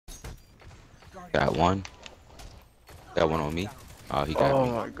Got one. Got one on me. Oh, he got me. Oh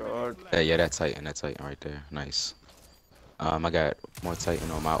my god. Yeah, that's Titan. That's Titan right there. Nice. I got more Titan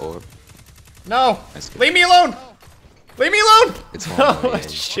on my orb. No! That's good. Leave me alone! Leave me alone! It's Oh, yeah,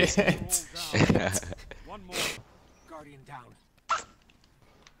 shit. One more. Guardian down.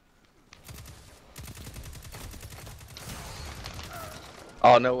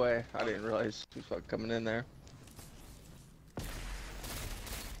 Oh, no way. I didn't realize he was fucking coming in there.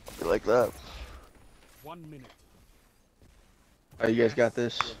 Be like that. 1 minute. Oh, you guys got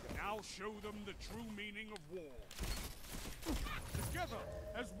this. Now show them the true meaning of war. Together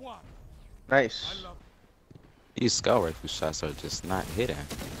as one. Nice. I love These scout rifle shots are just not hitting.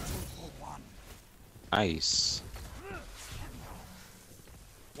 for one. Nice.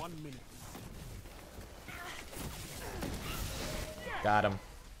 1 minute. Got him.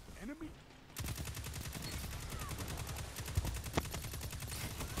 Enemy.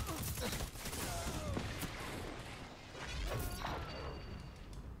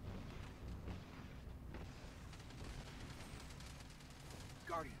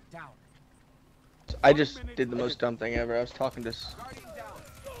 Guardian down. I just did the most dumb thing ever. I was talking to Guardian down.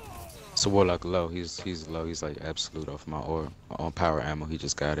 So Warlock low. He's low. He's like absolute off my orb. On power ammo. He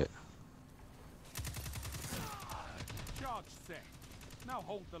just got it. Charge set. Now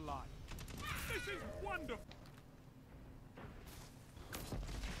hold the line. This is wonderful.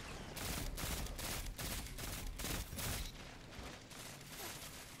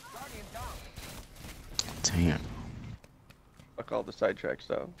 Guardian down. Damn. fuck all the sidetracks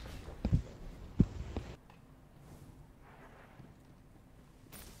though.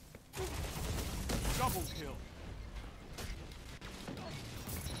 Double kill.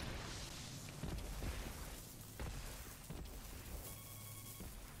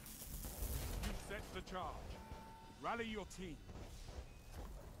 You set the charge. Rally your team.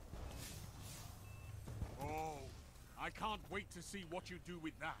 Oh, I can't wait to see what you do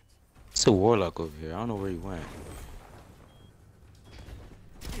with that. It's a Warlock over here. I don't know where he went.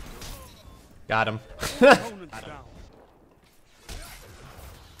 Got him. Opponents down.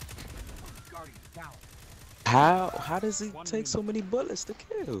 Guardian down. How does he take so many bullets to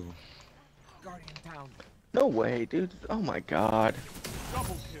kill? Guardian down. No way, dude. Oh my god.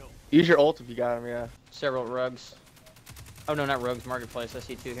 Double kill. Use your ult if you got him, yeah. Several rugs. Oh no, not rugs. Marketplace. I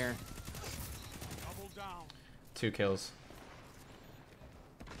see two here. Double down. 2 kills.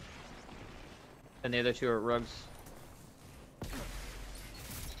 And the other two are rugs.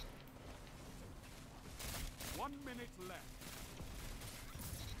 One minute left.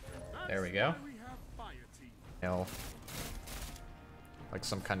 There we go. We have fire team. Hell. Like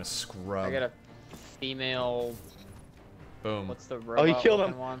some kind of scrub. I got a female. Boom. What's the Oh, he robot killed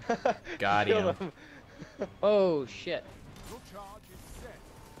looking him. one? Got Killed him. Oh shit. Your charge is set.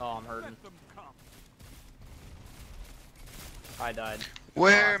 Oh, I'm hurting. Let them come. I died.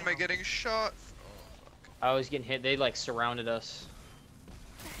 Where am I getting shot? I was getting hit. They like surrounded us.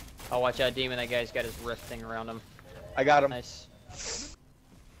 Oh, watch out, Demon. That guy's got his rift thing around him. I got him. Nice.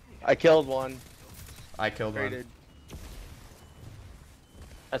 I killed one. I killed one. Rated.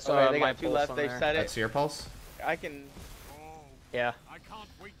 That's Okay, they my got 2 pulse left. on They there. set it. That's your pulse? I can Oh, Yeah. I can't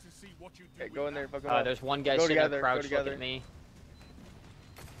wait to see what you do. go in there. Fuck 'em up. There's one guy Go sitting together, there go crouched looking together. at me.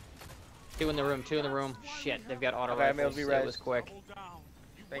 2 in the room. 2 in the room. Shit, they've got auto Okay, I'm able rifles. to be It res. was quick. Double down.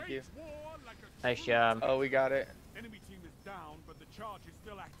 Thank you. wage war like a Nice job. Oh, we got it. enemy team is down, but the charge is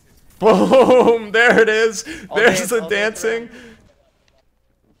still active. Boom! There it is! I'll There's dance- the I'll dance dancing!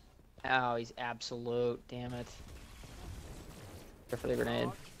 Oh, he's absolute. Damn it. Go for the grenade.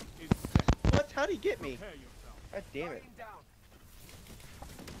 Charge is set. What? How'd he get me? Prepare yourself. God damn it. Down.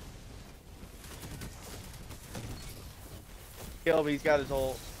 Kill him. He's got his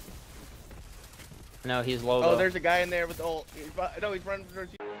ult. No, he's low Oh, though. there's a guy in there with the ult. No, he's running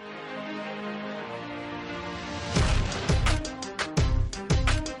towards you.